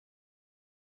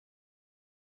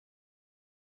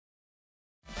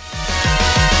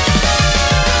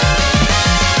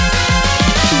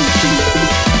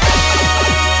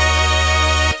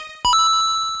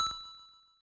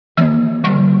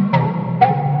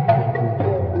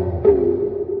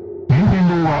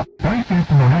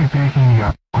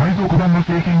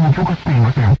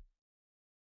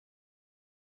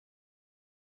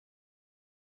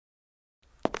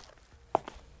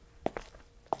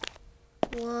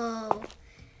Whoa.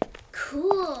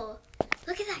 Cool.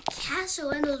 Look at that castle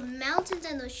and those mountains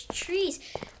and those trees.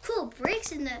 Cool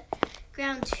bricks in the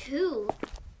ground too.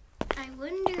 I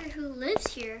wonder who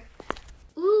lives here.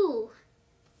 Ooh,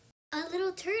 a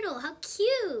little turtle. How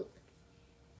cute.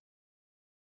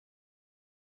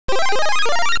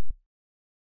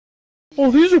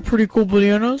 Oh, these are pretty cool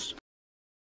bananas.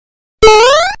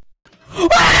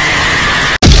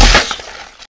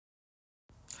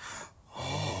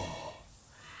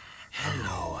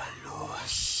 Hello,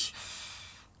 Alois.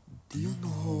 Do you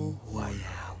know who I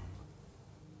am?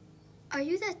 Are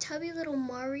you that tubby little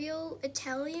Mario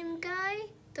Italian guy?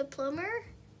 The plumber?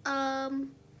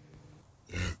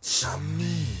 It's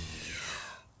me.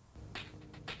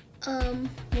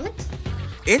 What?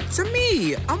 It's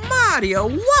me, a Mario.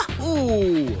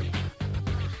 Wahoo!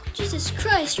 Jesus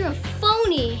Christ, you're a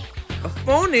phony. A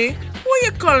phony? What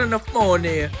you calling a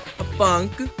phony? A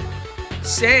punk?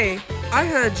 Say, I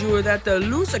heard you were that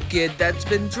loser kid that's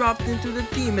been dropped into the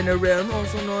demon realm,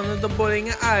 also known as the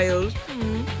Bowling Isles.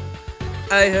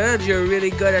 I heard you're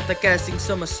really good at casting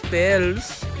some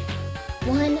spells.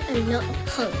 One, I'm not a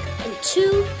punk. And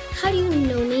two, how do you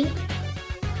know me?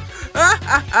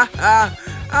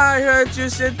 I heard you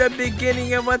since the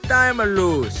beginning of a time,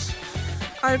 Alois.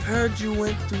 I've heard you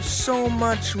went through so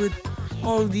much with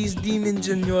all these demons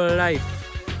in your life.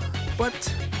 But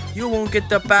you won't get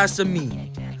the pass of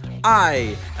me.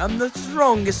 I am the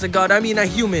strongest god, a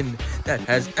human, that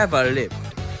has ever lived.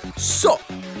 So,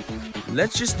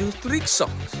 let's just do 3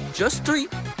 songs. Just 3.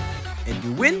 And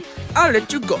you win, I'll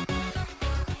let you go.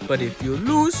 But if you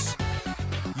lose,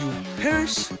 you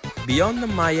perish beyond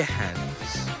my hands.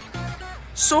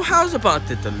 So how's about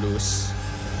it, Alois?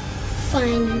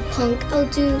 Fine, you punk. I'll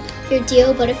do your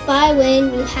deal, but if I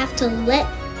win, you have to let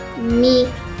me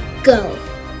go.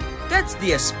 That's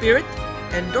the spirit,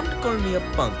 and don't call me a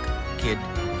punk, kid.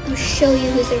 I'll show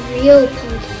you who's a real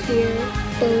punk here,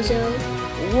 bozo.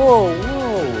 Whoa.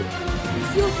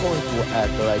 If you're going to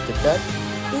act like that,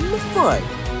 then fine.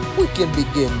 We can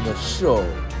begin the show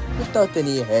without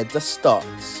any heads or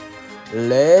starts.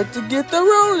 Let's get the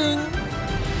rolling.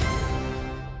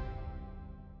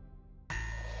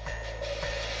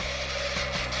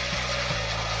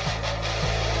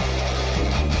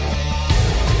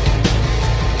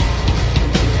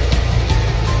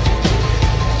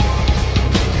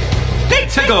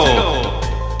 Let's go!